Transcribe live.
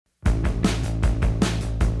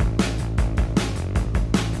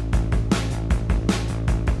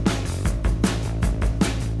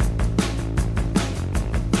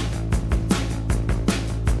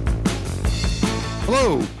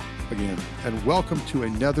and welcome to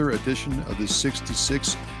another edition of the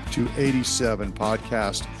 66 to 87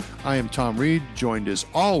 podcast. I am Tom Reed, joined as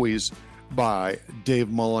always by Dave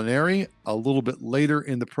Molinari. A little bit later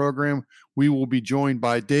in the program, we will be joined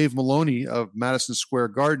by Dave Maloney of Madison Square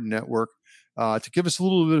Garden Network to give us a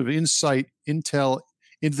little bit of intel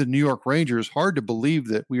into the New York Rangers. Hard to believe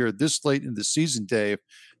that we are this late in the season, Dave.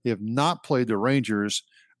 They have not played the Rangers.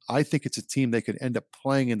 I think it's a team they could end up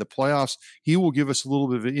playing in the playoffs. He will give us a little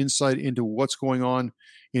bit of insight into what's going on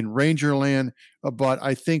in Rangerland. But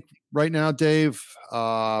I think right now, Dave,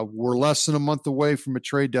 we're less than a month away from a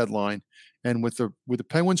trade deadline. And with the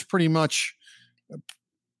Penguins pretty much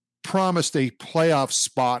promised a playoff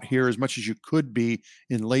spot here as much as you could be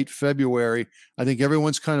in late February, I think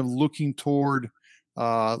everyone's kind of looking toward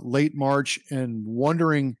late March and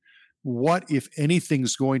wondering what, if anything,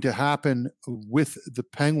 is going to happen with the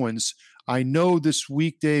Penguins. I know this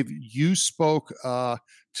week, Dave, you spoke to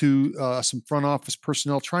some front office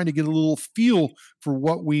personnel trying to get a little feel for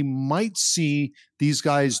what we might see these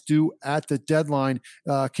guys do at the deadline.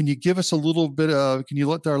 Can you give us a little bit can you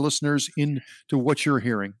let our listeners into what you're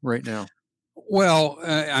hearing right now? Well,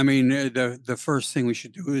 the first thing we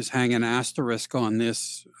should do is hang an asterisk on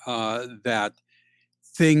this, that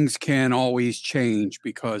things can always change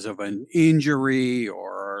because of an injury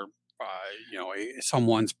or,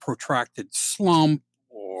 someone's protracted slump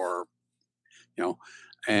or,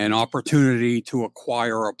 an opportunity to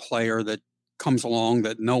acquire a player that comes along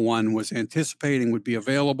that no one was anticipating would be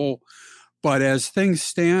available. But as things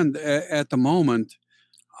stand at the moment,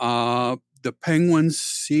 the Penguins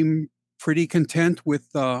seem pretty content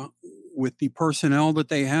with the personnel that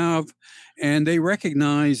they have, and they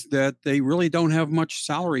recognize that they really don't have much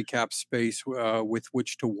salary cap space with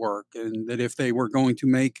which to work, and that if they were going to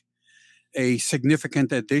make a significant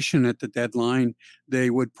addition at the deadline, they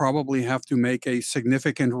would probably have to make a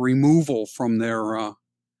significant removal from their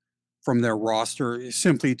roster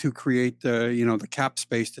simply to create the cap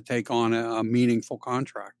space to take on a meaningful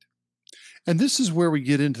contract. And this is where we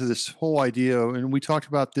get into this whole idea, and we talked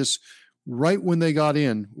about this right when they got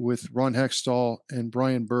in with Ron Hextall and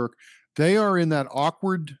Brian Burke. They are in that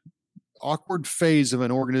awkward phase of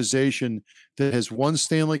an organization that has won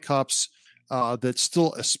Stanley Cups, that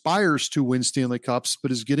still aspires to win Stanley Cups,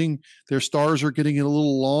 but their stars are getting a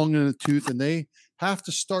little long in the tooth, and they have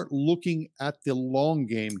to start looking at the long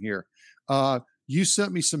game here. You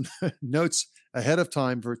sent me some notes ahead of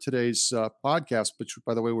time for today's podcast, which,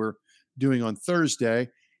 by the way, we're doing on Thursday.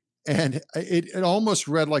 And it almost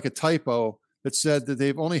read like a typo that said that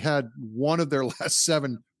they've only had one of their last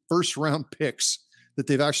 7 first-round picks that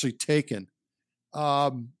they've actually taken.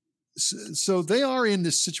 So they are in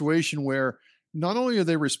this situation where not only are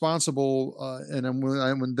they responsible, and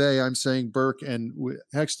I'm saying Burke and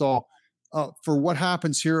Hextall, for what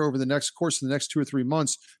happens here over the next course of the next 2 or 3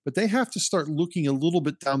 months, but they have to start looking a little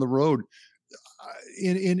bit down the road.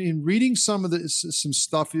 In reading some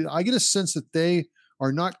stuff, I get a sense that they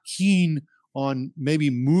are not keen on maybe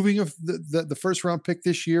moving the first round pick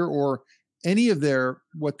this year or any of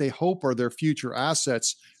what they hope are their future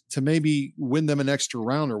assets to maybe win them an extra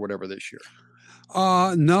round or whatever this year.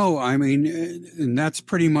 No, and that's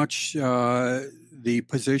pretty much the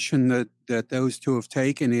position that those two have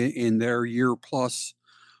taken in their year plus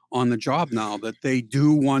on the job now, that they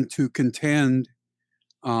do want to contend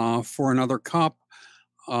for another cup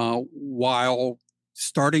while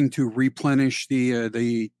starting to replenish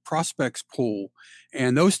the prospects pool.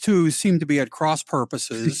 And those two seem to be at cross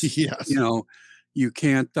purposes. Yes. You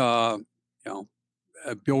can't build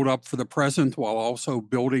up for the present while also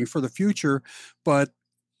building for the future, but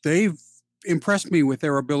they've impressed me with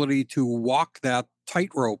their ability to walk that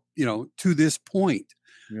tightrope, to this point.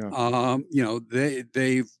 Yeah.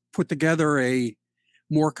 They've put together a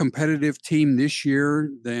more competitive team this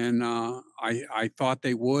year than I thought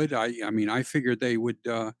they would. I figured they would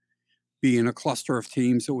be in a cluster of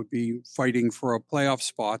teams that would be fighting for a playoff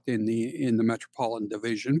spot in the Metropolitan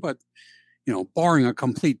Division. But barring a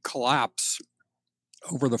complete collapse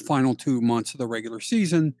over the final 2 months of the regular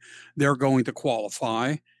season, they're going to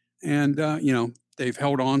qualify. And they've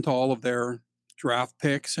held on to all of their draft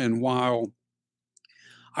picks. And while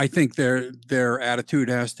I think their attitude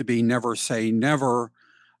has to be never say never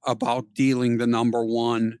about dealing the number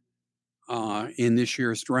one in this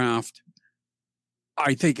year's draft,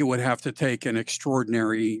 I think it would have to take an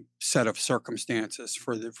extraordinary set of circumstances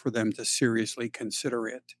for them to seriously consider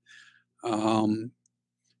it.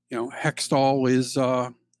 Hextall is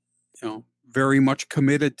very much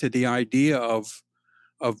committed to the idea of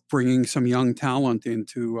bringing some young talent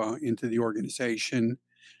into the organization,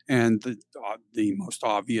 and the most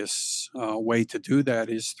obvious way to do that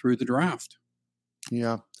is through the draft.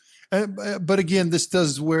 Yeah. But again, this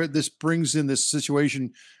brings in this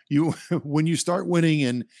situation. When you start winning,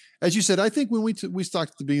 and as you said, I think when we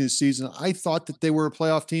talked at the beginning of the season, I thought that they were a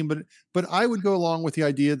playoff team, but I would go along with the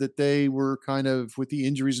idea that they were kind of, with the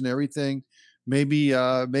injuries and everything, maybe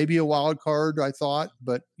a wild card, I thought,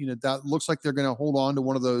 but that looks like they're going to hold on to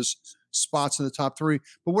one of those spots in the top three.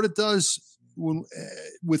 But what it does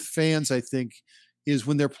with fans, I think, is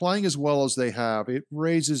when they're playing as well as they have, it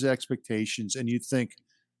raises expectations, and you think,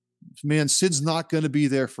 man, Sid's not going to be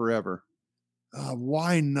there forever.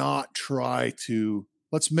 Why not try to,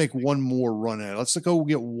 let's make one more run at it. Let's go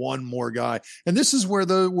get one more guy. And this is where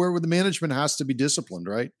the management has to be disciplined,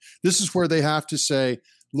 right? This is where they have to say,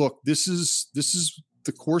 look, this is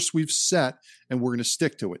the course we've set, and we're going to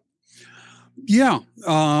stick to it. Yeah.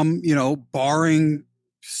 Barring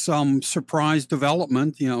some surprise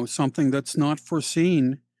development, something that's not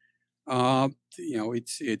foreseen,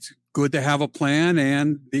 it's good to have a plan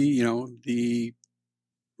and the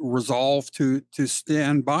resolve to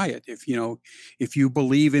stand by it. If you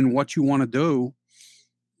believe in what you want to do,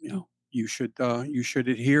 you should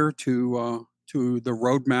adhere to the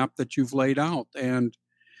roadmap that you've laid out. And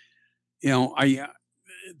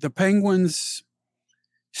the Penguins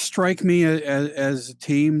strike me as a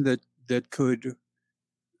team that could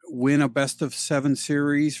win a best of 7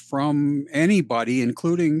 series from anybody,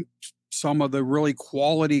 including some of the really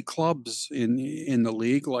quality clubs in the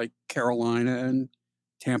league, like Carolina and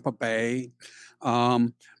Tampa Bay.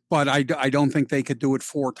 But I don't think they could do it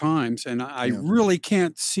 4 times. And I really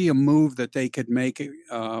can't see a move that they could make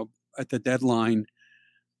at the deadline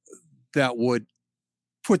that would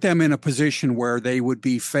put them in a position where they would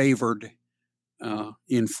be favored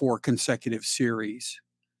in 4 consecutive series.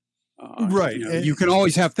 Right. You can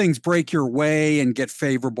always have things break your way and get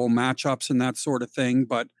favorable matchups and that sort of thing,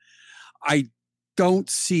 but I don't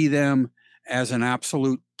see them as an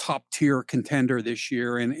absolute top tier contender this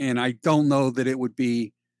year. And I don't know that it would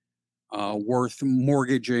be worth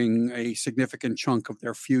mortgaging a significant chunk of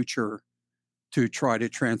their future to try to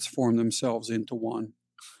transform themselves into one.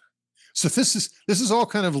 So this is all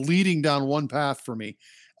kind of leading down one path for me.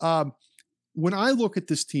 When I look at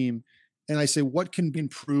this team and I say, what can be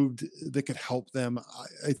improved that could help them?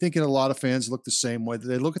 I think a lot of fans look the same way.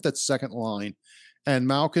 They look at that second line, and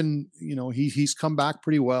Malkin, he's come back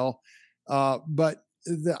pretty well. But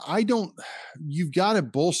you've got to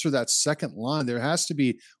bolster that second line. There has to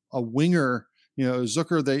be a winger,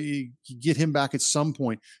 Zucker, they get him back at some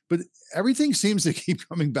point, but everything seems to keep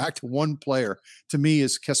coming back to one player, to me,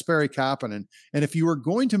 is Kasperi Kapanen. And if you were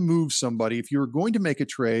going to move somebody, if you were going to make a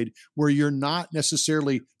trade where you're not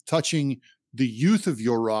necessarily touching the youth of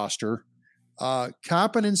your roster,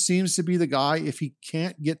 Kapanen seems to be the guy if he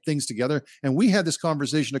can't get things together. And we had this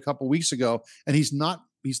conversation a couple of weeks ago, and he's not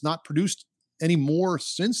produced any more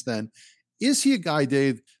since then. Is he a guy,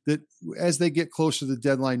 Dave, that as they get closer to the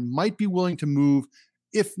deadline might be willing to move,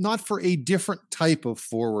 if not for a different type of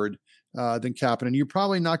forward than Kapanen? You're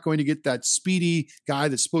probably not going to get that speedy guy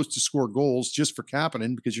that's supposed to score goals just for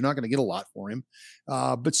Kapanen, because you're not going to get a lot for him.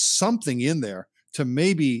 But something in there to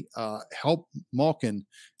maybe help Malkin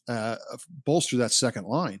bolster that second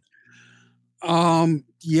line.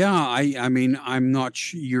 Yeah, I mean, I'm not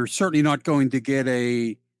sure. You're certainly not going to get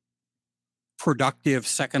a productive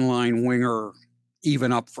second line winger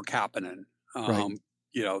even up for Kapanen. Right.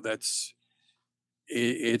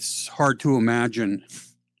 It's hard to imagine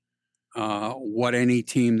what any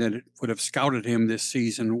team that would have scouted him this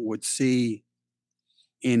season would see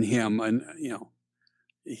in him. And,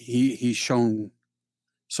 he's shown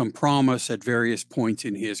some promise at various points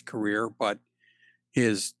in his career, but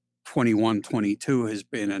his 21-22 has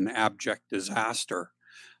been an abject disaster.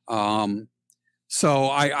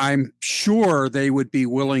 So I'm sure they would be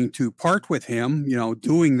willing to part with him.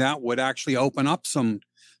 Doing that would actually open up some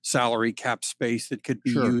salary cap space that could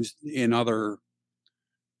be used in other,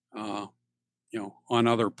 on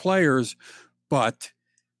other players. But,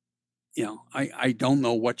 I don't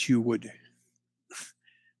know what you would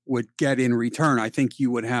get in return. I think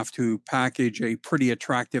you would have to package a pretty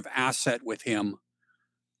attractive asset with him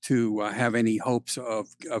to have any hopes of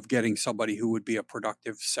getting somebody who would be a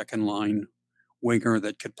productive second line winger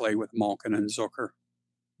that could play with Malkin and Zucker.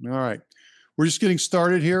 All right. We're just getting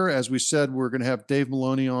started here. As we said, we're going to have Dave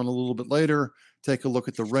Maloney on a little bit later, take a look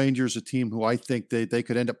at the Rangers, a team who I think they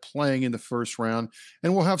could end up playing in the first round.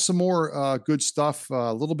 And we'll have some more good stuff,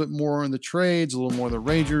 a little bit more on the trades, a little more on the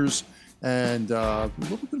Rangers, and a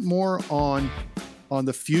little bit more on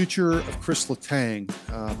the future of Chris Letang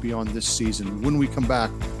beyond this season when we come back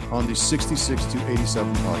on the 66 to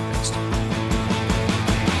 87 podcast.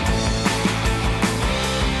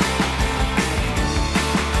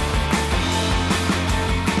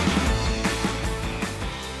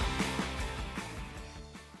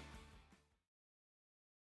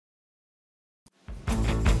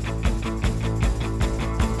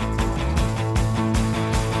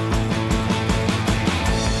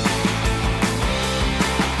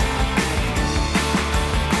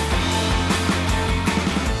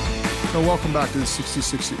 welcome back to the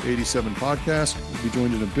 66 to 87 podcast. We'll be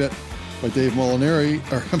joined in a bit by Dave Molinari,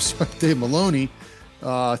 or I'm sorry, Dave Maloney,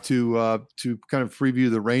 to kind of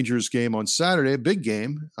preview the Rangers game on Saturday, a big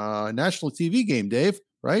game, national TV game, Dave,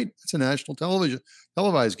 right? It's a national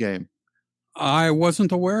televised game. I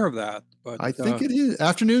wasn't aware of that, but I think it is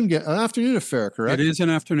afternoon affair, correct? It is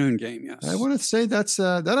an afternoon game, yes. I want to say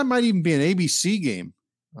that might even be an ABC game.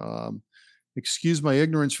 Excuse my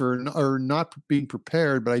ignorance for not being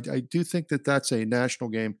prepared, but I do think that that's a national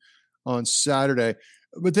game on Saturday.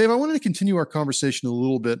 But Dave, I wanted to continue our conversation a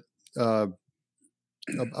little bit about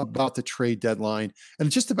the trade deadline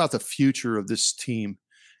and just about the future of this team,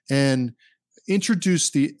 and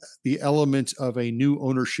introduce the element of a new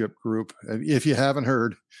ownership group. If you haven't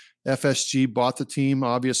heard, FSG bought the team,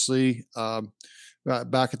 obviously,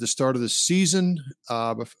 back at the start of the season.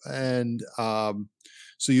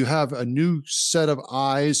 So you have a new set of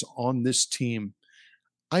eyes on this team.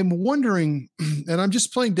 I'm wondering, and I'm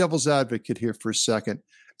just playing devil's advocate here for a second.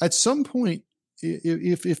 At some point,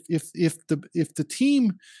 if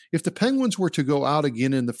the Penguins were to go out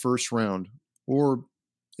again in the first round, or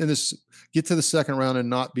get to the second round and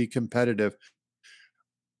not be competitive,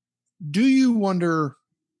 do you wonder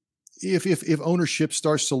if ownership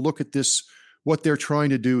starts to look at this, what they're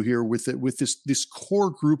trying to do here with this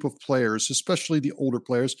core group of players, especially the older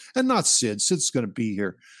players, and not Sid. Sid's going to be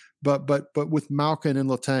here, but with Malkin and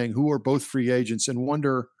Letang, who are both free agents, and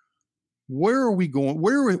wonder, where are we going?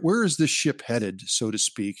 Where is this ship headed, so to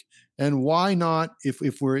speak? And why not,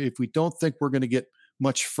 if we don't think we're going to get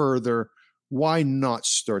much further, why not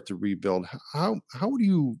start the rebuild?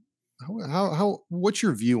 What's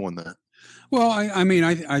your view on that? Well,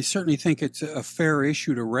 I certainly think it's a fair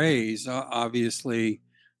issue to raise. Obviously,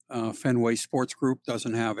 Fenway Sports Group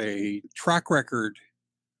doesn't have a track record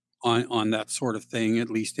on that sort of thing,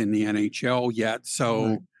 at least in the NHL yet. So,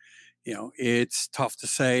 right. It's tough to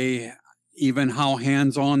say even how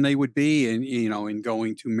hands-on they would be in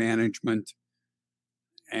going to management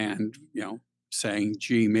and, saying,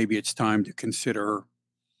 gee, maybe it's time to consider,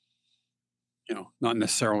 not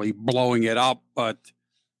necessarily blowing it up, but,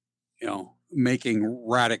 making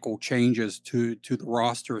radical changes to the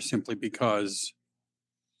roster simply because,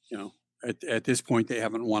 at this point they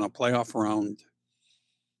haven't won a playoff round,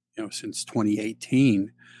 since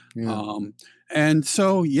 2018. Yeah. And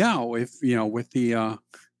so, if, with the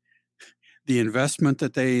investment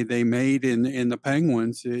that they made in the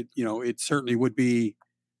Penguins, it certainly would be,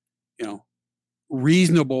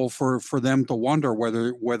 reasonable for them to wonder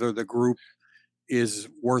whether the group is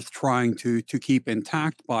worth trying to keep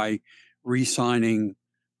intact by re-signing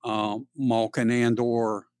Malkin and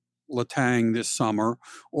or Letang this summer,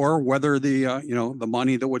 or whether the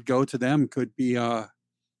money that would go to them could be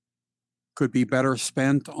better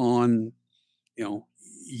spent on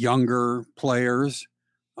younger players,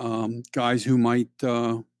 guys who might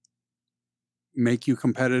make you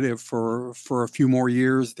competitive for a few more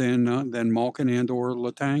years than Malkin and or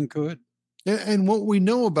Letang could. And what we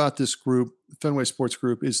know about this group, Fenway Sports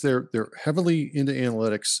Group, is they're heavily into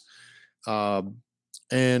analytics.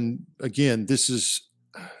 And again, it's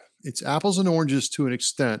apples and oranges to an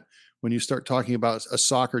extent when you start talking about a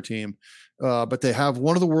soccer team. But they have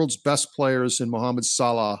one of the world's best players in Mohamed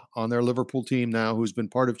Salah on their Liverpool team now, who's been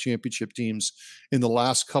part of championship teams in the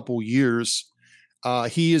last couple years.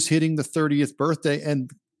 He is hitting the 30th birthday, and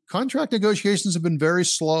contract negotiations have been very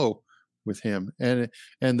slow with him. And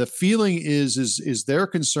the feeling is their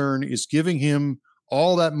concern is giving him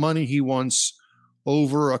all that money he wants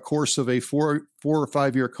over a course of a 4 or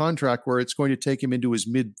 5 year contract, where it's going to take him into his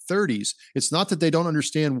mid 30s. It's not that they don't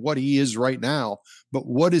understand what he is right now, but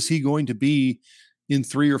what is he going to be in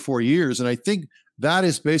 3 or 4 years? And I think that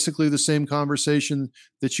is basically the same conversation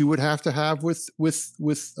that you would have to have with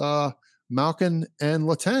Malkin and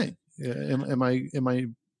Letang. Am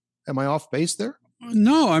I off base there?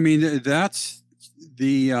 No, that's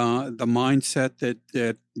the mindset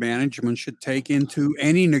that management should take into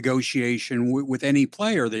any negotiation with any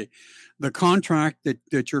player. The contract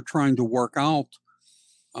that you're trying to work out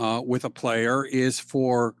with a player is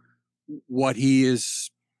for what you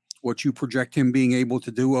project him being able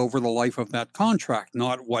to do over the life of that contract,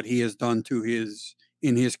 not what he has done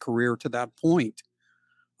in his career to that point.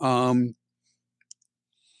 Malkin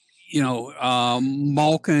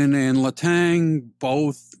and Letang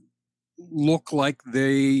both look like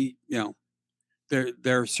they're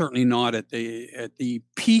certainly not at the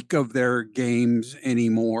peak of their games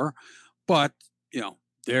anymore, but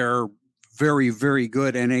they're very, very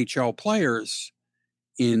good NHL players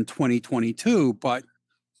in 2022. But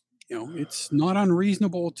it's not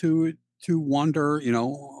unreasonable to wonder,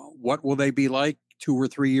 what will they be like 2 or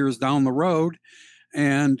 3 years down the road,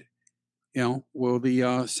 and will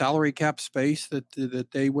the salary cap space that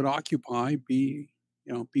they would occupy be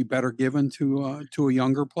better given to a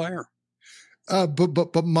younger player?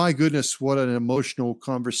 But my goodness, what an emotional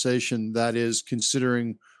conversation that is,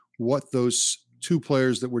 considering what those two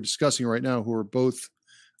players that we're discussing right now, who are both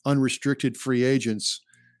unrestricted free agents,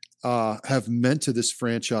 have meant to this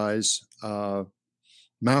franchise.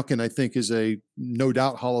 Malkin, I think, is a no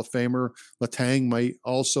doubt Hall of Famer. Letang might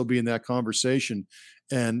also be in that conversation.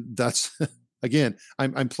 And that's, again,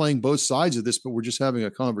 I'm playing both sides of this, but we're just having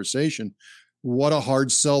a conversation. What a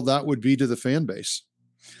hard sell that would be to the fan base.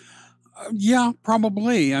 Yeah,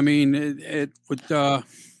 probably. I mean, it would,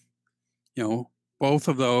 both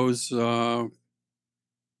of those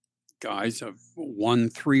guys have won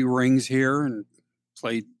 3 rings here and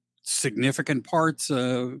played significant parts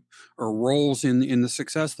or roles in the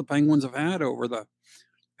success the Penguins have had over the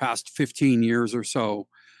past 15 years or so.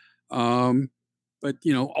 But,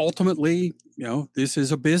 ultimately, this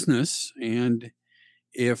is a business. And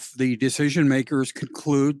if the decision makers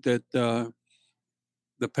conclude that the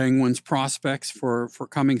Penguins' prospects for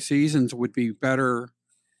coming seasons would be better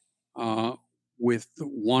with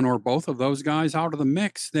one or both of those guys out of the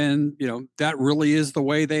mix, then, that really is the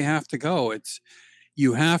way they have to go.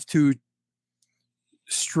 You have to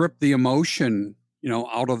strip the emotion,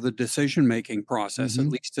 out of the decision-making process, at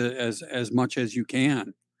least as much as you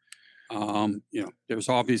can. There's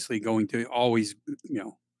obviously going to always,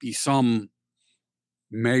 be some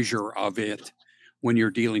measure of it when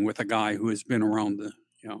you're dealing with a guy who has been around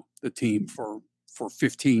the team for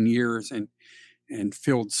 15 years and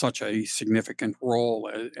filled such a significant role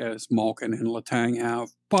as Malkin and Letang have.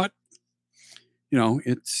 But,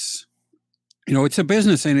 it's a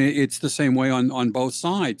business, and it's the same way on both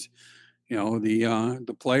sides.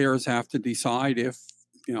 The players have to decide if,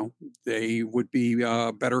 they would be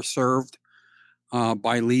better served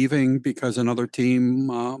by leaving because another team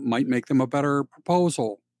might make them a better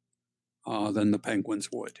proposal than the Penguins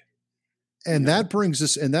would. And that brings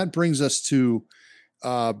us to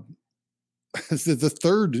the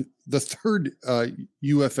third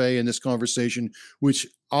UFA in this conversation, which,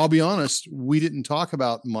 I'll be honest, we didn't talk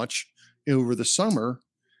about much over the summer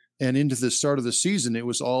and into the start of the season. It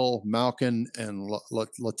was all Malkin and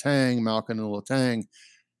Letang.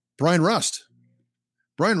 Brian Rust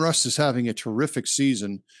is having a terrific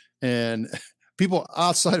season, and people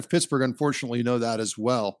outside of Pittsburgh, unfortunately, know that as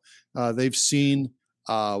well. They've seen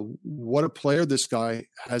what a player this guy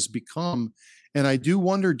has become. And I do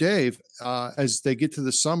wonder, Dave, as they get to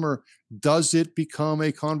the summer, does it become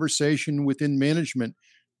a conversation within management?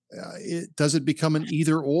 Does it become an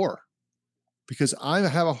either or? Because I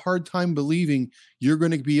have a hard time believing you're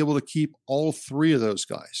going to be able to keep all 3 of those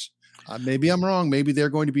guys. Maybe I'm wrong. Maybe they're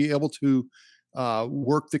going to be able to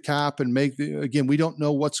work the cap and again, we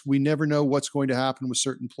never know what's going to happen with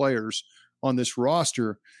certain players on this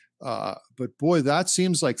roster. But boy, that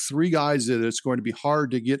seems like 3 guys that it's going to be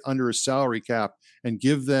hard to get under a salary cap and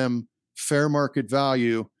give them fair market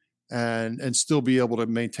value and still be able to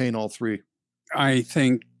maintain all 3. I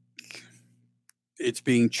think it's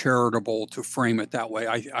being charitable to frame it that way.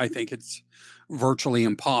 I think it's virtually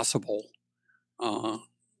impossible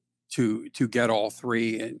to get all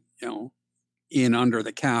 3 and, in under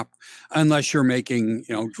the cap unless you're making,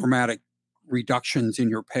 dramatic reductions in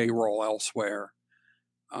your payroll elsewhere.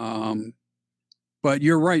 But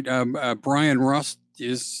you're right. Brian Rust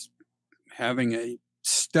is having a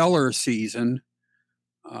stellar season.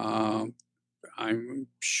 I'm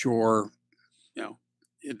sure,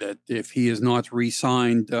 that if he is not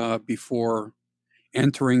re-signed before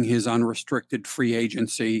entering his unrestricted free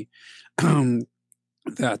agency,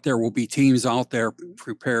 that there will be teams out there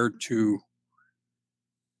prepared to,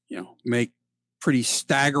 make pretty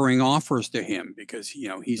staggering offers to him because,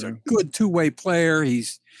 he's a good 2-way player.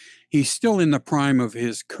 He's still in the prime of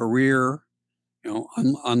his career,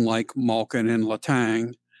 unlike Malkin and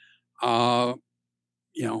Letang. I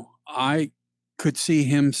could see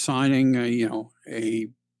him signing a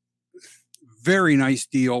very nice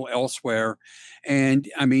deal elsewhere. And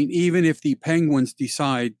I mean, even if the Penguins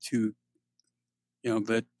decide to,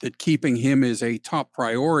 that keeping him is a top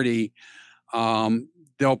priority,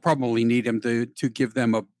 they'll probably need him to give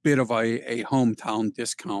them a bit of a hometown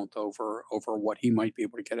discount over what he might be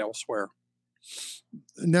able to get elsewhere.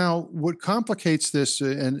 Now, what complicates this,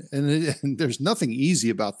 and there's nothing easy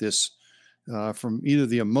about this, from either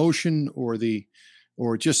the emotion or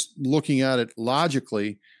just looking at it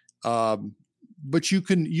logically, but you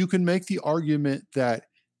can make the argument that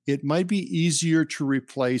it might be easier to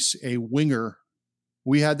replace a winger.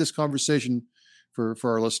 We had this conversation for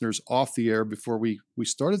our listeners off the air before we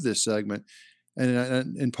started this segment.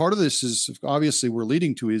 And part of this is obviously we're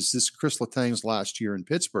leading to is this Chris Letang's last year in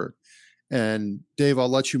Pittsburgh. And Dave, I'll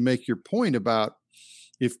let you make your point about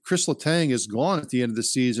if Chris Letang is gone at the end of the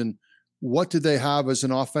season, what do they have as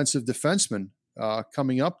an offensive defenseman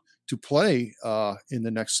coming up to play in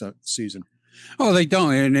the next season? Oh, they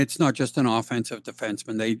don't. And it's not just an offensive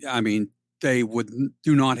defenseman. They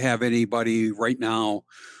do not have anybody right now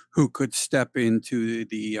who could step into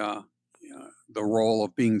the role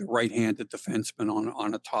of being the right-handed defenseman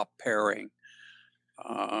on a top pairing.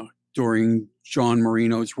 During John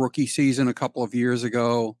Marino's rookie season a couple of years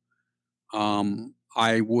ago,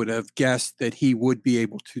 I would have guessed that he would be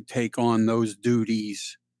able to take on those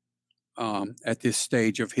duties at this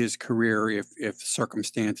stage of his career if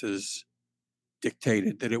circumstances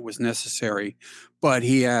dictated that it was necessary. But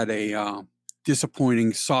he had a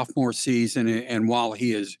disappointing sophomore season, and while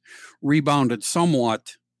he has rebounded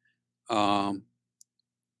somewhat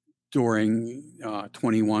during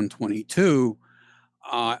 21-22,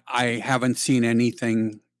 I haven't seen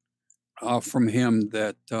anything from him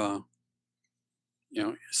that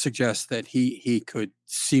suggests that he could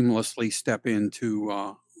seamlessly step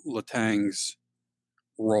into Letang's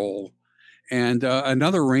role. And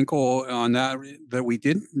another wrinkle on that we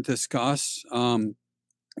didn't discuss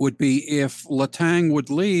would be if Letang would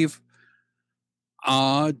leave,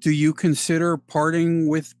 do you consider parting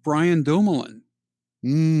with Brian Dumoulin?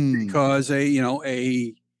 Because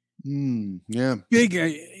big,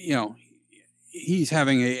 he's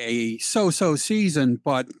having a so-so season,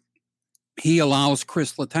 but he allows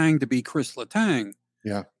Chris Letang to be Chris Letang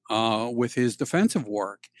with his defensive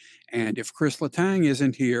work. And if Chris Letang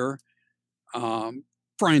isn't here,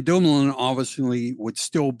 Brian Dumoulin obviously would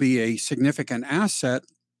still be a significant asset,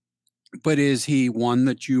 but is he one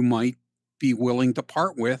that you might be willing to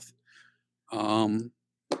part with to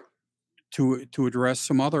address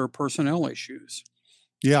some other personnel issues?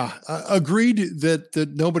 Yeah, agreed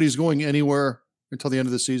that nobody's going anywhere until the end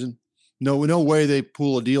of the season. No way they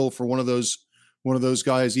pull a deal for one of those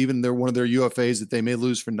guys, even they're one of their UFAs that they may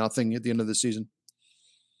lose for nothing at the end of the season.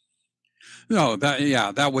 No,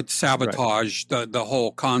 that would sabotage the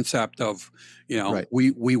whole concept of,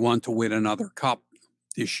 we want to win another cup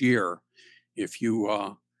this year. If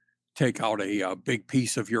you take out a big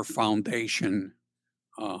piece of your foundation,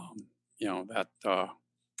 that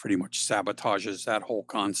pretty much sabotages that whole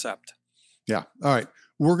concept. Yeah. All right.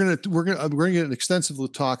 We're gonna get an extensive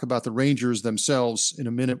talk about the Rangers themselves in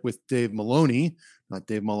a minute with Dave Maloney, not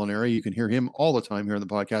Dave Molinari. You can hear him all the time here on the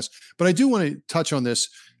podcast. But I do want to touch on this.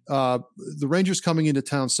 The Rangers coming into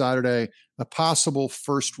town Saturday, a possible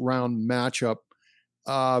first round matchup.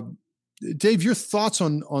 Dave, your thoughts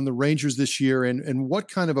on the Rangers this year and what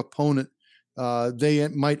kind of opponent they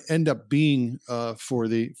might end up being for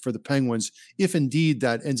the Penguins, if indeed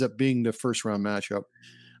that ends up being the first round matchup?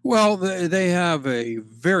 Well, they have a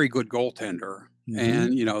very good goaltender,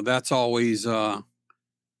 and that's always a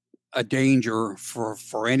danger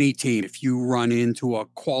for any team. If you run into a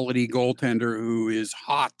quality goaltender who is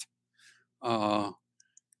hot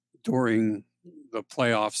during the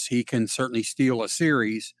playoffs, he can certainly steal a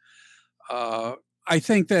series. I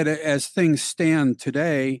think that as things stand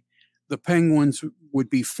today, the Penguins would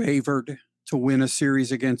be favored to win a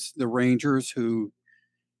series against the Rangers, who,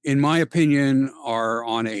 in my opinion, are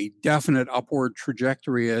on a definite upward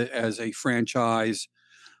trajectory as a franchise,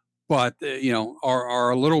 but are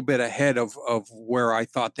a little bit ahead of where I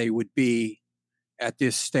thought they would be at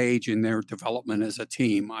this stage in their development as a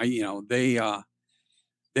team. They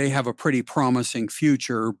have a pretty promising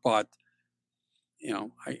future, but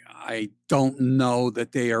I don't know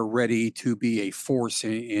that they are ready to be a force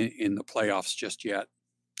in the playoffs just yet.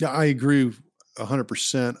 Yeah, I agree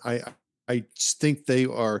 100%. I think they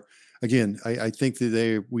are, again, I think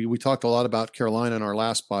that we talked a lot about Carolina in our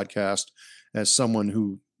last podcast as someone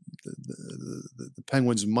who the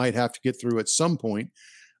Penguins might have to get through at some point.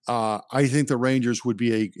 I think the Rangers would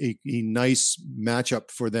be a nice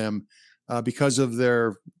matchup for them because of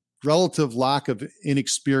their relative lack of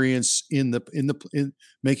inexperience in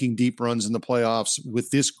making deep runs in the playoffs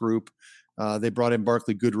with this group. They brought in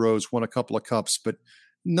Barclay Goodrose, won a couple of cups, but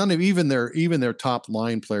none of even their top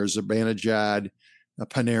line players, Zibanejad,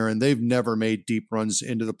 Panarin, they've never made deep runs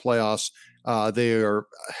into the playoffs. They are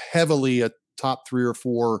heavily a top 3 or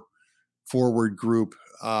 4 forward group,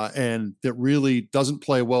 and that really doesn't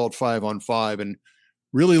play well at 5-on-5 and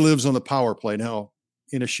really lives on the power play. Now,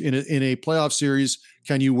 in a playoff series,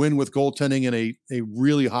 can you win with goaltending in a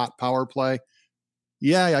really hot power play?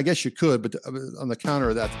 Yeah, I guess you could, but on the counter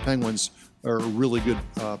of that, the Penguins are a really good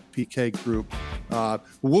PK group.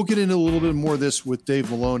 We'll get into a little bit more of this with Dave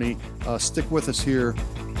Maloney. Stick with us here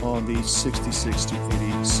on the 66 to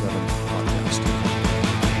 87 podcast.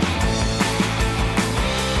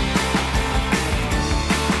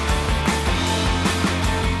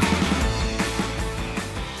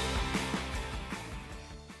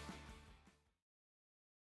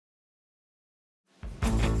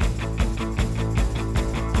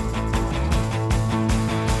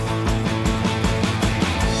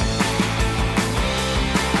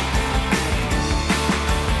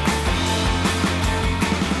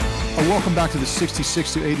 Welcome back to the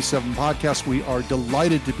 66 to 87 podcast. We are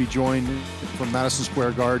delighted to be joined from Madison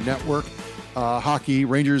Square Garden Network, hockey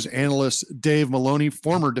Rangers analyst Dave Maloney,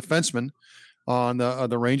 former defenseman on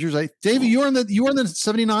the Rangers. Dave, you were on the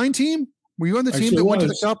 79 team? Were you on the team that went to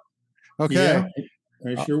the Cup? Okay, yeah,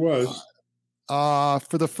 I sure was.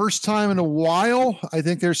 For the first time in a while, I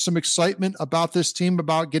think there's some excitement about this team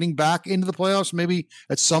about getting back into the playoffs. Maybe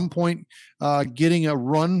at some point, getting a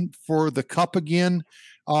run for the Cup again.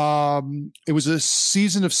 It was a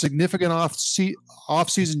season of significant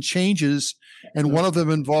off-season changes, and one of them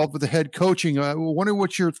involved with the head coaching. I wonder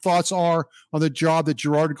what your thoughts are on the job that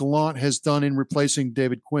Gerard Gallant has done in replacing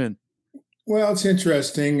David Quinn. Well, it's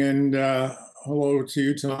interesting, and hello to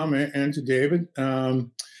you, Tom, and to David.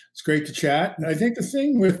 It's great to chat. I think the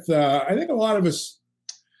thing with I think a lot of us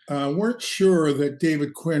weren't sure that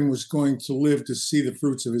David Quinn was going to live to see the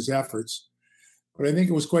fruits of his efforts. But I think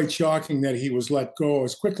it was quite shocking that he was let go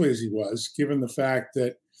as quickly as he was, given the fact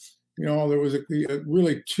that, there was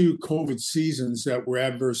really 2 COVID seasons that were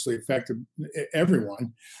adversely affected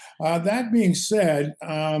everyone. That being said,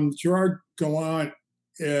 Gerard Gallant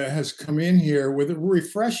has come in here with a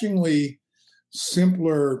refreshingly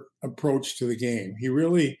simpler approach to the game. He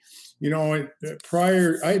really,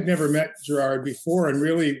 prior, I had never met Gerard before, and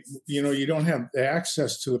really, you don't have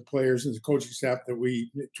access to the players and the coaching staff that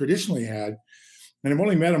we traditionally had. And I've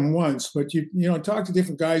only met him once, but you talk to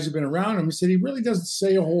different guys who've been around him. He said he really doesn't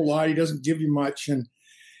say a whole lot. He doesn't give you much, and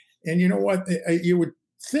you know what? You would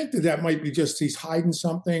think that might be just he's hiding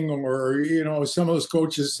something, or some of those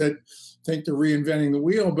coaches that think they're reinventing the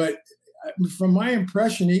wheel. But from my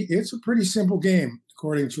impression, it's a pretty simple game,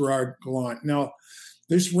 according to Gerard Gallant. Now,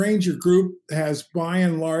 this Ranger group has, by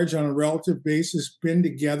and large, on a relative basis, been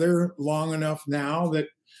together long enough now that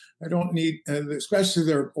I don't need, especially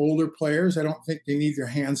their older players, I don't think they need their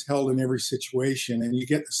hands held in every situation. And you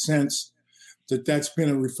get the sense that that's been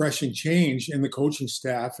a refreshing change in the coaching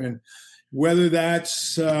staff. And whether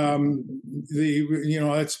that's that's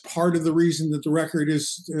part of the reason that the record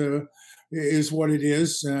is what it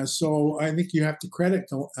is. So I think you have to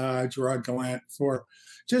credit Gerard Gallant for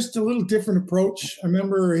just a little different approach. I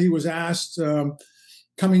remember he was asked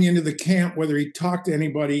coming into the camp whether he talked to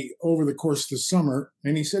anybody over the course of the summer,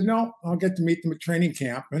 and he said, "No, I'll get to meet them at training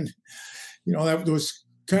camp." And that was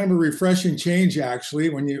kind of a refreshing change, actually,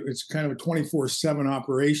 when it's kind of a 24/7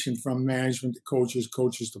 operation from management to coaches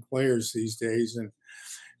to players these days, and a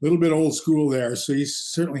little bit old school there. So he's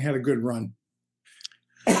certainly had a good run.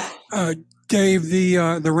 Dave,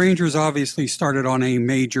 the Rangers obviously started on a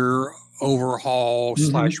major overhaul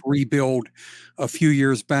 / rebuild a few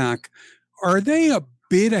years back. Are they a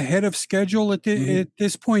bit ahead of schedule at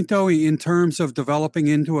this point, though, in terms of developing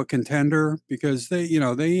into a contender? Because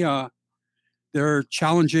they're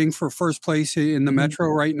challenging for first place in the Metro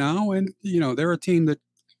right now, and they're a team that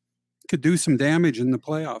could do some damage in the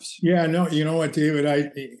playoffs. Yeah, no, you know what, David, I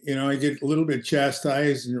get a little bit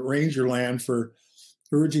chastised in Ranger land for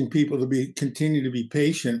urging people to continue to be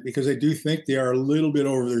patient, because I do think they are a little bit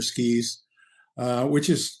over their skis, which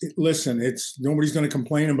is, listen, nobody's going to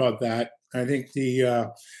complain about that. I think the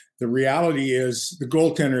reality is the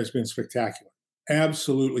goaltender has been spectacular,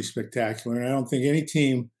 absolutely spectacular. And I don't think any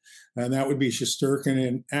team, and that would be Shesterkin,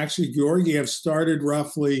 and actually Georgiev started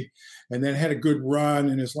roughly and then had a good run,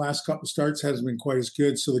 and his last couple of starts hasn't been quite as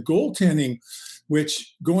good. So the goaltending,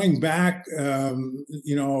 which going back,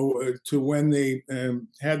 to when they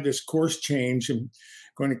had this course change and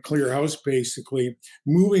going to clear house, basically,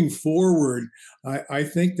 moving forward, I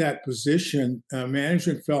think that position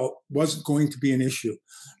management felt wasn't going to be an issue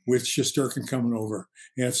with Shesterkin coming over.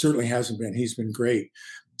 And it certainly hasn't been. He's been great.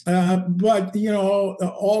 But,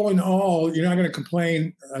 all in all, you're not going to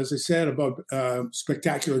complain, as I said, about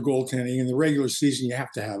spectacular goaltending. In the regular season, you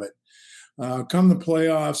have to have it. Come the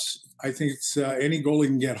playoffs, I think it's any goalie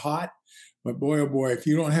can get hot. But boy, oh boy, if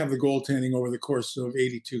you don't have the goaltending over the course of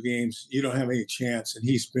 82 games, you don't have any chance. And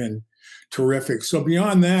he's been terrific. So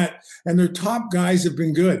beyond that, and their top guys have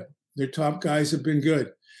been good.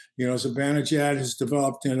 Zibanejad has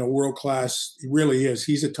developed in a world-class, he really is.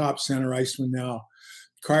 He's a top center iceman now.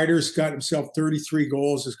 Kreider's got himself 33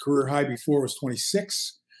 goals. His career high before was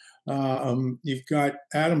 26. You've got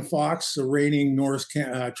Adam Fox, a reigning Norris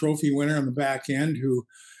Trophy winner on the back end, who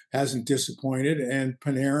hasn't disappointed, and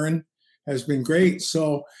Panarin has been great.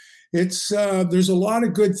 So it's there's a lot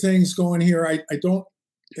of good things going here. I don't,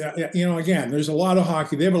 again, there's a lot of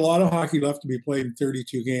hockey. They have a lot of hockey left to be played in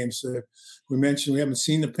 32 games. We mentioned we haven't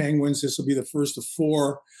seen the Penguins. This will be the first of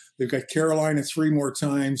 4. They've got Carolina 3 more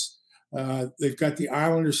times. They've got the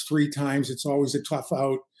Islanders 3 times. It's always a tough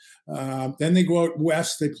out. Then they go out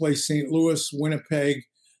west. They play St. Louis, Winnipeg,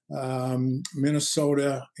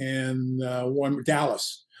 Minnesota, and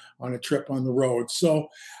Dallas on a trip on the road. So,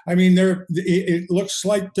 I mean, it looks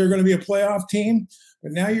like they're going to be a playoff team,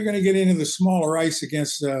 but now you're going to get into the smaller ice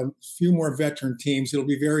against a few more veteran teams. It'll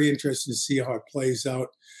be very interesting to see how it plays out.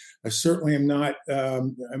 I certainly am not.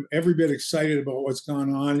 I'm every bit excited about what's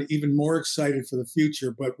gone on, even more excited for the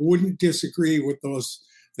future, but wouldn't disagree with those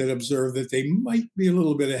that observe that they might be a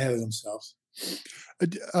little bit ahead of themselves.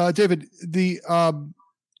 David,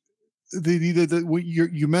 what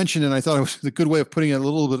you mentioned, and I thought it was a good way of putting it, a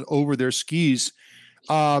little bit over their skis.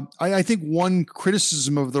 I think one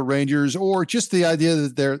criticism of the Rangers, or just the idea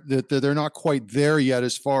that they're not quite there yet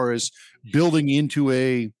as far as building into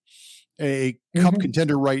a cup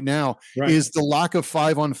contender right now, is the lack of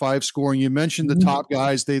 5-on-5 scoring. You mentioned the top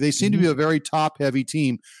guys; they seem to be a very top heavy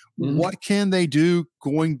team. What can they do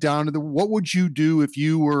going down to what would you do if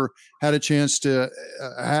you had a chance to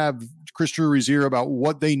have Chris Drury's ear about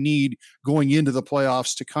what they need going into the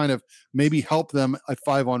playoffs to kind of maybe help them at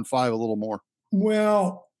 5-on-5 a little more?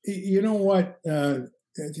 Well, you know what, Ted,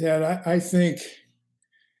 I think,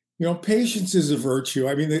 patience is a virtue.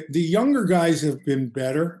 I mean, the younger guys have been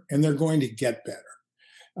better, and they're going to get better.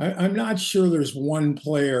 I'm not sure there's one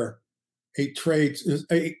player,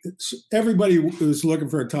 everybody was looking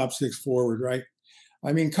for a top 6 forward, right?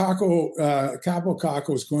 I mean, Kaapo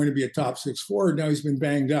Kakko is going to be a top 6 forward. Now he's been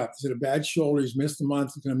banged up. He's had a bad shoulder. He's missed a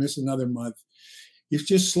month. He's going to miss another month. You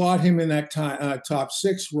just slot him in that top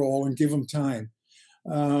 6 role and give him time.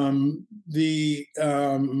 They're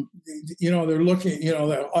looking,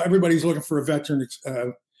 everybody's looking for a veteran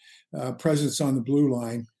presence on the blue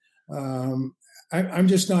line. I'm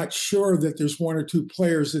just not sure that there's 1 or 2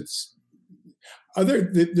 players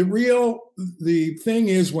the thing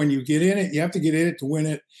is, when you get in it, you have to get in it to win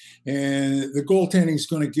it. And the goaltending is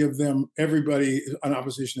going to give everybody an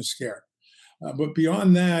opposition is scared. But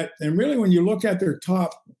beyond that, and really when you look at their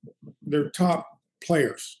top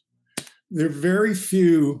players, there are very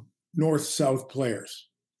few north-south players.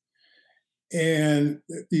 And,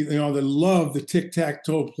 they love the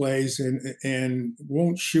tic-tac-toe plays and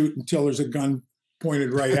won't shoot until there's a gun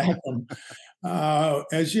pointed right at them.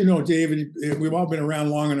 As you know, David, we've all been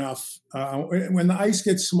around long enough. When the ice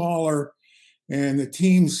gets smaller and the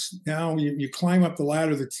teams, now you climb up the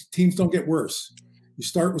ladder, the teams don't get worse. You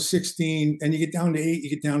start with 16 and you get down to 8, you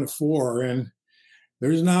get down to 4, and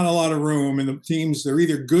there's not a lot of room. And the teams, they're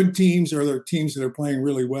either good teams or they're teams that are playing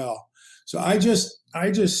really well. So I just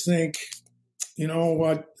think, you know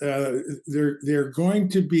what, they're going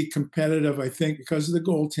to be competitive, I think, because of the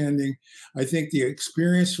goaltending. I think the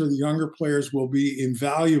experience for the younger players will be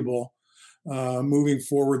invaluable moving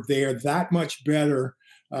forward. They are that much better.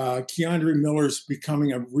 Keandre Miller's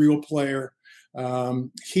becoming a real player.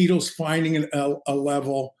 Heedle's finding a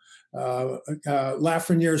level.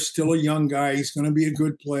 Lafreniere's still a young guy. He's going to be a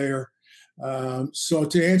good player. So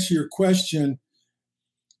to answer your question,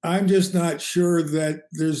 I'm just not sure that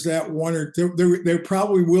there's that 1 or 2. They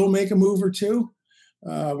probably will make a move or 2,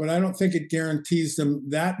 but I don't think it guarantees them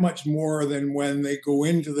that much more than when they go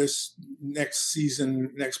into this next season,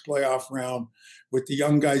 next playoff round with the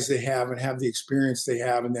young guys they have and have the experience they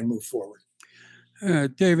have, and then move forward.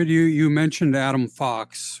 David, you mentioned Adam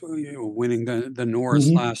Fox, winning the Norris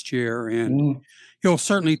last year, and he'll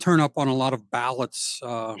certainly turn up on a lot of ballots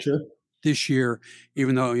this year,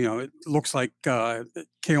 even though, it looks like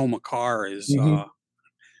Cale Makar is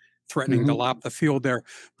threatening to lap the field there.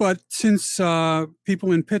 But since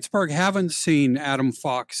people in Pittsburgh haven't seen Adam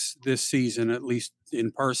Fox this season, at least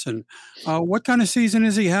in person, what kind of season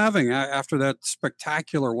is he having after that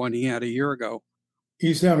spectacular one he had a year ago?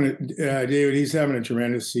 He's having David, he's having a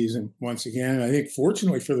tremendous season once again. And I think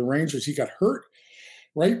fortunately for the Rangers, he got hurt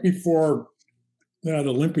right before the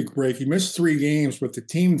Olympic break. He missed 3 games, but the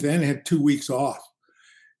team then had 2 weeks off.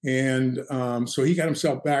 And so he got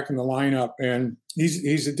himself back in the lineup, and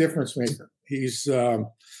he's a difference maker. He's,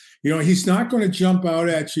 he's not going to jump out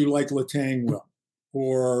at you like Letang will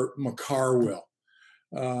or Makar will.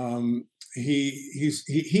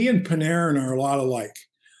 he and Panarin are a lot alike.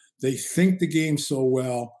 They think the game so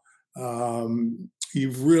well.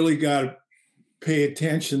 You've really got to pay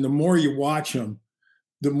attention. The more you watch him,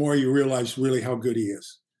 the more you realize really how good he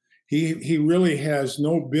is. He really has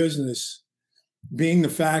no business being the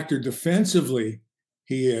factor defensively.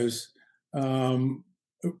 He is,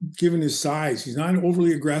 given his size. He's not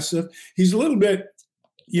overly aggressive. He's a little bit,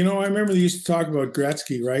 I remember they used to talk about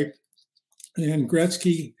Gretzky, right? And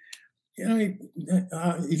Gretzky,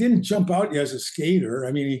 he didn't jump out as a skater.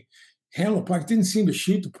 I mean, he handled the puck, didn't seem to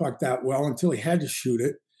shoot the puck that well until he had to shoot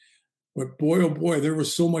it. But boy, oh boy, there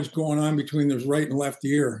was so much going on between his right and left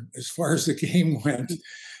ear as far as the game went,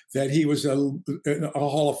 that he was a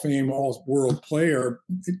Hall of Fame all-world player,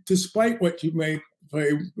 despite what you may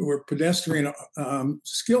play or pedestrian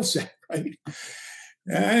skill set, right?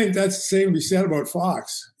 And I think that's the same to be said about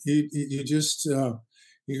Fox. You just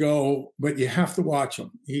you go, but you have to watch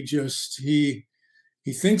him. He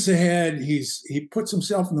thinks ahead. He puts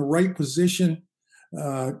himself in the right position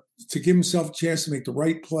to give himself a chance to make the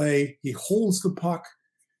right play. He holds the puck.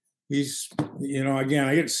 He's, again,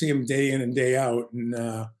 I get to see him day in and day out. And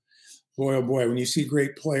boy, oh boy, when you see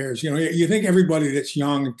great players, you think everybody that's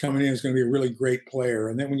young and coming in is going to be a really great player.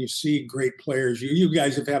 And then when you see great players, you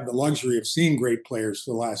guys have had the luxury of seeing great players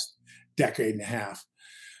for the last decade and a half.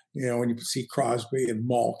 When you see Crosby and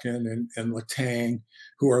Malkin and Letang,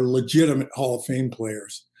 who are legitimate Hall of Fame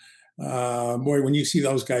players. Boy, when you see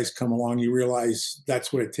those guys come along, you realize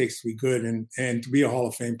that's what it takes to be good and to be a Hall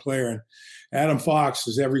of Fame player. And Adam Fox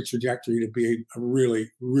has every trajectory to be a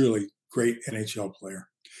really, really great NHL player.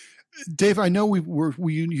 Dave, I know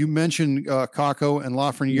you mentioned Kakko and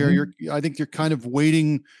Lafreniere. Mm-hmm. I think you're kind of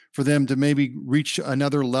waiting for them to maybe reach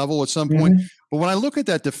another level at some point. Mm-hmm. But when I look at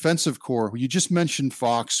that defensive core, you just mentioned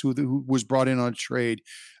Fox, who was brought in on a trade,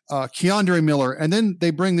 Keandre Miller, and then they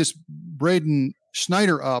bring this Braden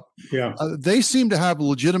Schneider up. Yeah, they seem to have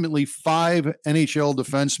legitimately 5 NHL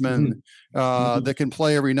defensemen that can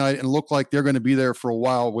play every night and look like they're going to be there for a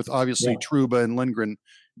while, with obviously Trouba and Lindgren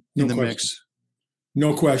in the mix.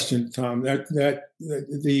 No question, Tom. That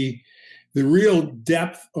the real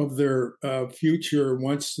depth of their future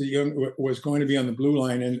once the young was going to be on the blue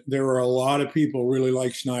line, and there were a lot of people really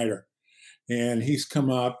like Schneider, and he's come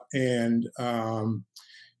up and.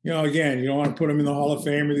 Again, you don't want to put him in the Hall of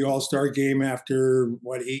Fame or the All-Star game after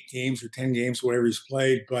 8 games or 10 games, whatever he's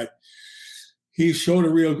played, but he showed a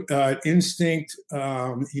real instinct.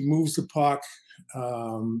 He moves the puck.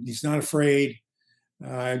 He's not afraid.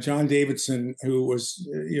 John Davidson, who was,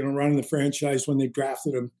 running the franchise when they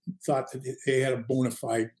drafted him, thought that they had a bona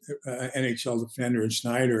fide NHL defender in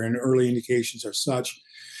Schneider, and early indications are such.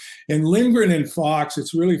 And Lindgren and Fox,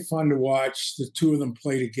 it's really fun to watch the two of them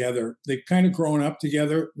play together. They've kind of grown up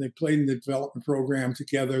together. They played in the development program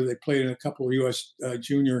together. They played in a couple of U.S.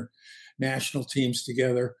 junior national teams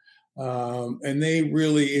together. And they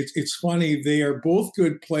really, it's funny, they are both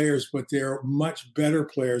good players, but they're much better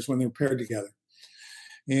players when they're paired together.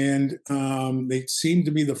 And they seem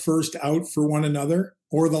to be the first out for one another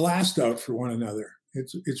or the last out for one another.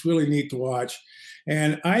 It's really neat to watch.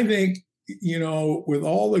 And I think, with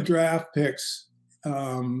all the draft picks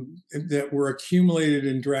that were accumulated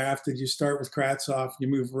and drafted, you start with Kravtsov, you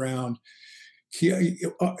move around.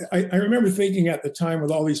 I remember thinking at the time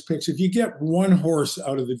with all these picks, if you get one horse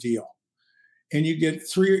out of the deal and you get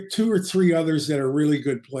 2 or 3 others that are really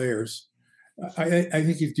good players, I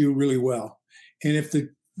think you do really well. And if the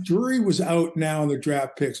jury was out now in the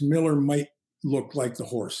draft picks, Miller might look like the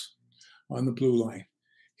horse on the blue line.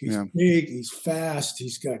 He's big, he's fast,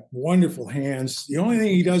 he's got wonderful hands. The only thing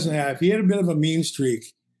he doesn't have, he had a bit of a mean streak.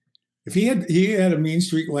 If he had a mean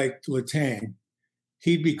streak like Letang,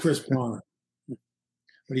 he'd be Chris Pronger.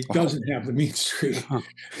 But he doesn't have the mean streak.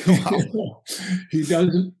 He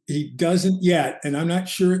doesn't yet, and I'm not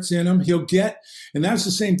sure it's in him. He'll get, and that's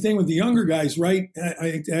the same thing with the younger guys, right?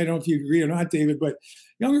 I don't know if you agree or not, David, but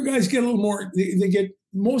younger guys get a little more, they get,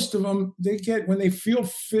 most of them, they get, when they feel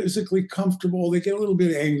physically comfortable, they get a little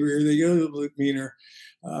bit angrier, they get a little bit meaner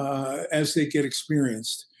as they get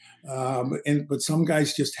experienced. But some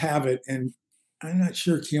guys just have it, and I'm not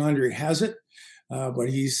sure Keandre has it, but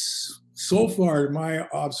he's, so far, in my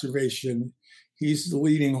observation, he's the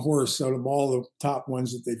leading horse out of all the top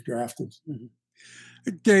ones that they've drafted.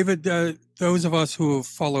 Mm-hmm. David, those of us who have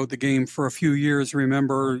followed the game for a few years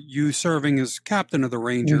remember you serving as captain of the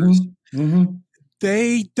Rangers. Mm-hmm. Mm-hmm.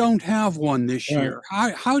 They don't have one this year.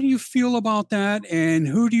 How do you feel about that? And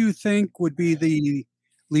who do you think would be the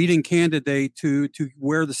leading candidate to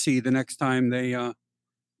wear the C the next time they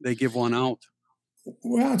give one out?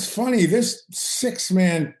 Well, it's funny. This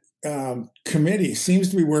 6-man committee seems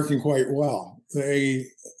to be working quite well. They,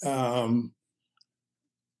 when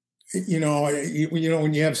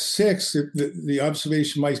you have 6, the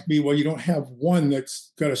observation might be, well, you don't have one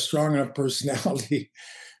that's got a strong enough personality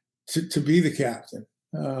to be the captain.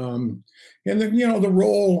 And then, the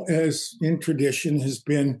role, as in tradition, has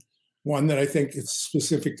been one that I think it's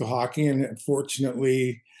specific to hockey. And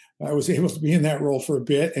unfortunately, I was able to be in that role for a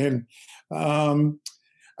bit. And,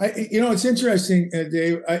 it's interesting,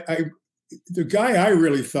 Dave, the guy I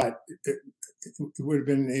really thought it would have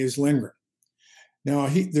been is Lindgren. Now,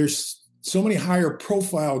 there's so many higher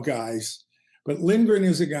profile guys, but Lindgren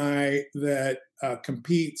is a guy that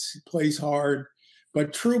competes, plays hard.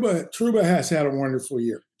 But Trouba has had a wonderful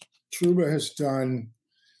year. Trouba has done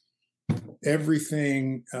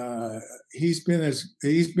everything. He's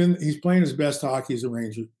playing his best hockey as a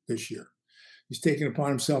Ranger this year. He's taken upon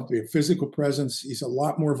himself to be a physical presence. He's a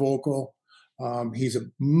lot more vocal. He's a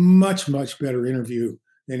much, much better interview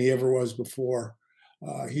than he ever was before.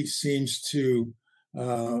 He seems to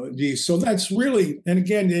be, so that's really, and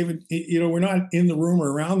again, David, we're not in the room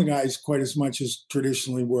or around the guys quite as much as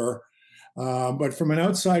traditionally were. But from an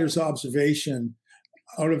outsider's observation,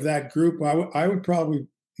 out of that group, I would probably,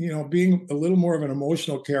 being a little more of an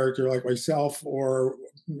emotional character like myself, or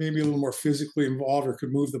maybe a little more physically involved or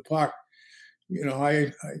could move the puck.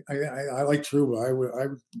 I like Trouba. I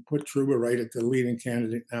would put Trouba right at the leading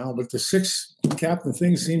candidate now. But the 6 captain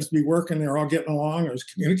thing seems to be working. They're all getting along. There's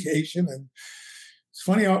communication, and it's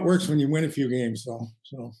funny how it works when you win a few games, though.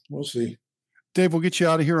 So we'll see. Dave, we'll get you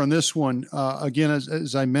out of here on this one. Again,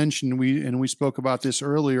 as I mentioned, we spoke about this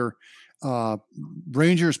earlier.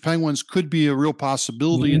 Rangers Penguins could be a real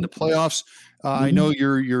possibility in the playoffs. I know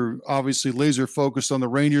you're obviously laser focused on the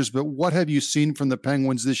Rangers, but what have you seen from the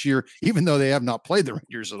Penguins this year, even though they have not played the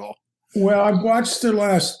Rangers at all? Well, I've watched their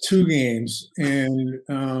last 2 games, and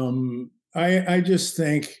I just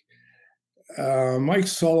think Mike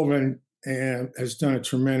Sullivan has done a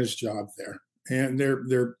tremendous job there. And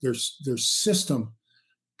their system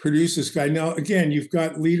produces guy. Now, again, you've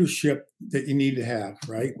got leadership that you need to have,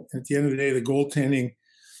 right? At the end of the day, the goaltending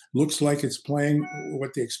looks like it's playing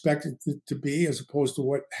what they expected it to be, as opposed to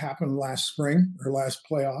what happened last spring or last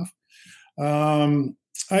playoff.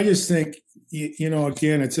 I just think,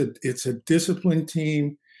 again, it's a disciplined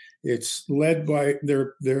team. It's led by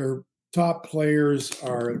their top players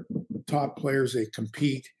are top players. They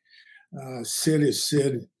compete. Sid is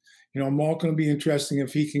Sid. Malk going to be interesting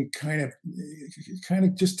if he can kind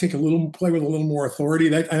of just play with a little more authority.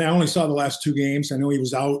 And I only saw the last 2 games. I know he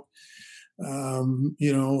was out.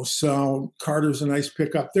 So Carter's a nice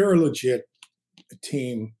pickup. They're a legit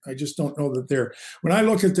team. I just don't know that when I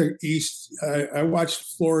look at the East, I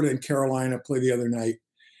watched Florida and Carolina play the other night.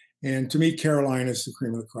 And to me, Carolina is the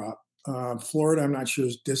cream of the crop. Florida, I'm not sure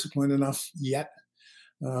is disciplined enough yet.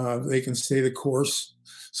 They can stay the course.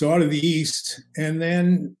 So out of the East, and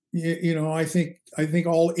then, I think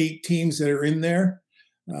all 8 teams that are in there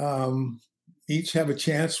each have a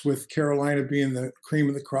chance, with Carolina being the cream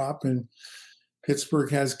of the crop, and Pittsburgh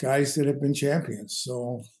has guys that have been champions.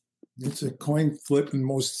 So it's a coin flip in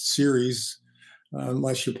most series,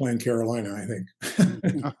 unless you're playing Carolina, I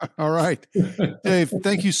think. All right. Dave,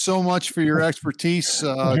 thank you so much for your expertise.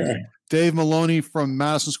 Dave Maloney from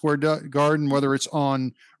Madison Square Garden, whether it's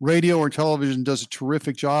on radio or television, does a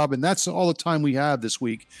terrific job. And that's all the time we have this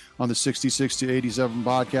week on the 66 to 87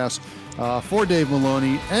 podcast. For Dave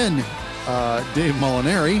Maloney and Dave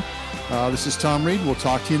Molinari, this is Tom Reed. We'll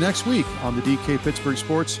talk to you next week on the DK Pittsburgh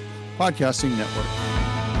Sports Podcasting Network.